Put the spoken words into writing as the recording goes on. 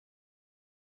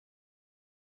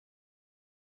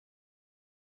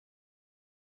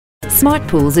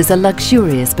SmartPools is a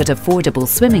luxurious but affordable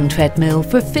swimming treadmill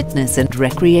for fitness and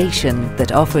recreation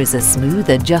that offers a smooth,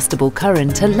 adjustable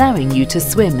current allowing you to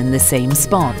swim in the same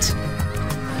spot.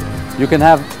 You can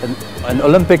have an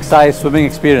Olympic-sized swimming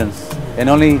experience in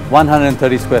only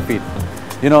 130 square feet.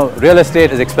 You know, real estate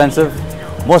is expensive.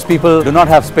 Most people do not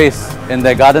have space in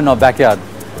their garden or backyard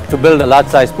to build a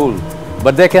large-sized pool,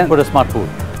 but they can put a smart pool.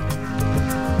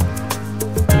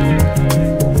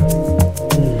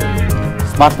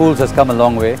 Smart pools has come a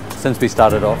long way since we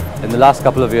started off. In the last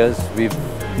couple of years, we've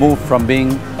moved from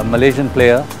being a Malaysian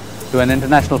player to an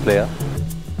international player.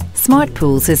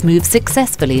 SmartPools has moved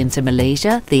successfully into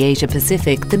Malaysia, the Asia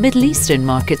Pacific, the Middle Eastern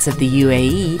markets of the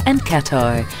UAE and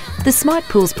Qatar. The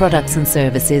SmartPools products and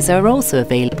services are also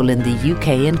available in the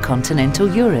UK and continental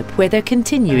Europe, where they're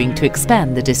continuing to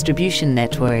expand the distribution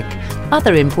network.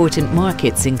 Other important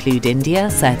markets include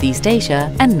India, Southeast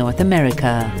Asia and North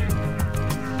America.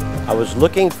 I was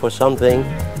looking for something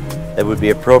that would be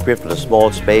appropriate for the small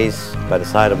space by the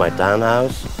side of my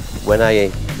townhouse. When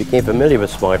I became familiar with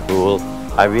SmartPool,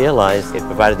 I realized it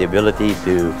provided the ability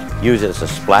to use it as a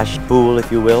splash pool,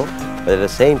 if you will, but at the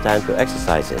same time to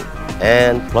exercise in.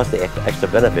 And plus the extra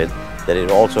benefit that it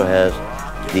also has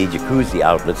the jacuzzi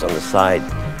outlets on the side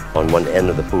on one end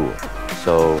of the pool.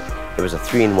 So it was a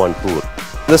 3-in-1 pool.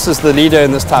 This is the leader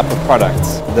in this type of product.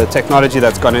 The technology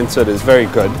that's gone into it is very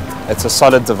good. It's a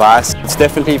solid device. It's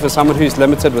definitely for someone who's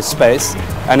limited with space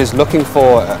and is looking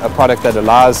for a product that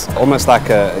allows almost like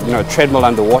a treadmill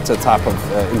underwater type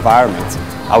of environment.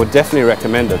 I would definitely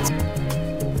recommend it.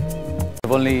 We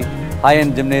have only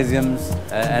high-end gymnasiums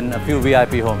and a few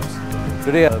VIP homes.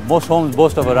 Today, most homes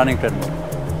boast of a running treadmill.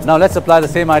 Now let's apply the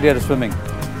same idea to swimming.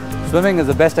 Swimming is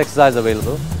the best exercise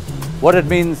available. What it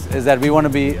means is that we want to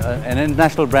be an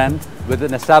international brand with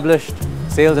an established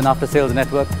sales and after-sales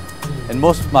network in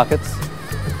most markets,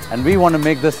 and we want to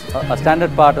make this a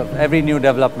standard part of every new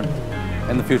development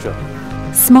in the future.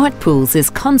 SmartPools is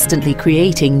constantly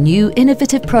creating new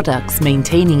innovative products,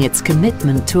 maintaining its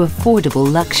commitment to affordable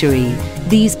luxury.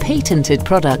 These patented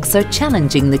products are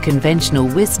challenging the conventional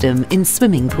wisdom in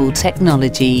swimming pool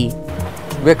technology.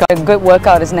 A good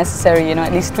workout is necessary,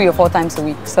 at least 3 or 4 times a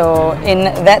week. So in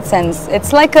that sense,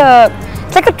 it's like a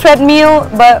treadmill,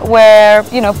 but where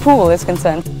pool is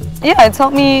concerned. Yeah, it's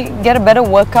helped me get a better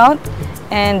workout,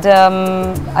 and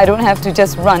I don't have to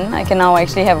just run. I can now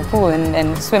actually have a pool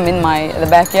and swim in the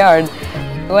backyard.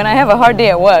 When I have a hard day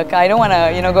at work, I don't want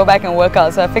to go back and work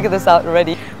out. So I figured this out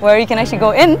already, where you can actually go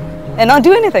in and not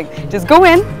do anything. Just go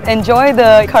in, enjoy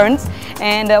the currents.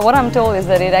 And what I'm told is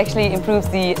that it actually improves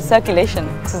the circulation.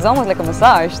 So it's almost like a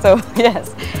massage. So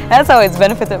yes, that's how it's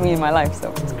benefited me in my life.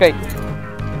 So it's great.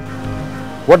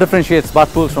 What differentiates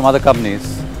SmartPools from other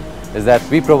companies is that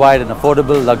we provide an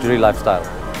affordable luxury lifestyle.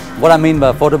 What I mean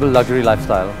by affordable luxury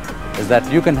lifestyle is that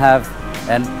you can have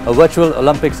a virtual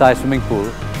Olympic-sized swimming pool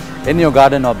in your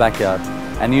garden or backyard,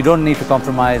 and you don't need to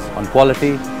compromise on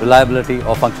quality, reliability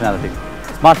or functionality.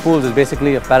 SmartPools is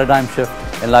basically a paradigm shift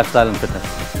in lifestyle and fitness.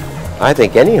 I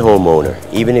think any homeowner,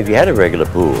 even if you had a regular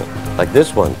pool, like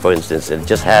this one for instance, it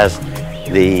just has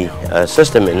the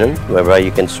system in it whereby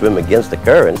you can swim against the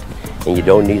current and you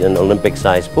don't need an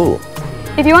Olympic-sized pool.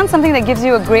 If you want something that gives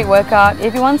you a great workout,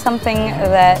 if you want something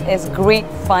that is great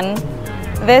fun,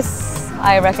 this,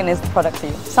 I reckon, is the product for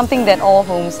you. Something that all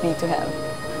homes need to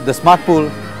have. The SmartPool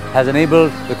has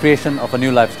enabled the creation of a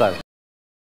new lifestyle.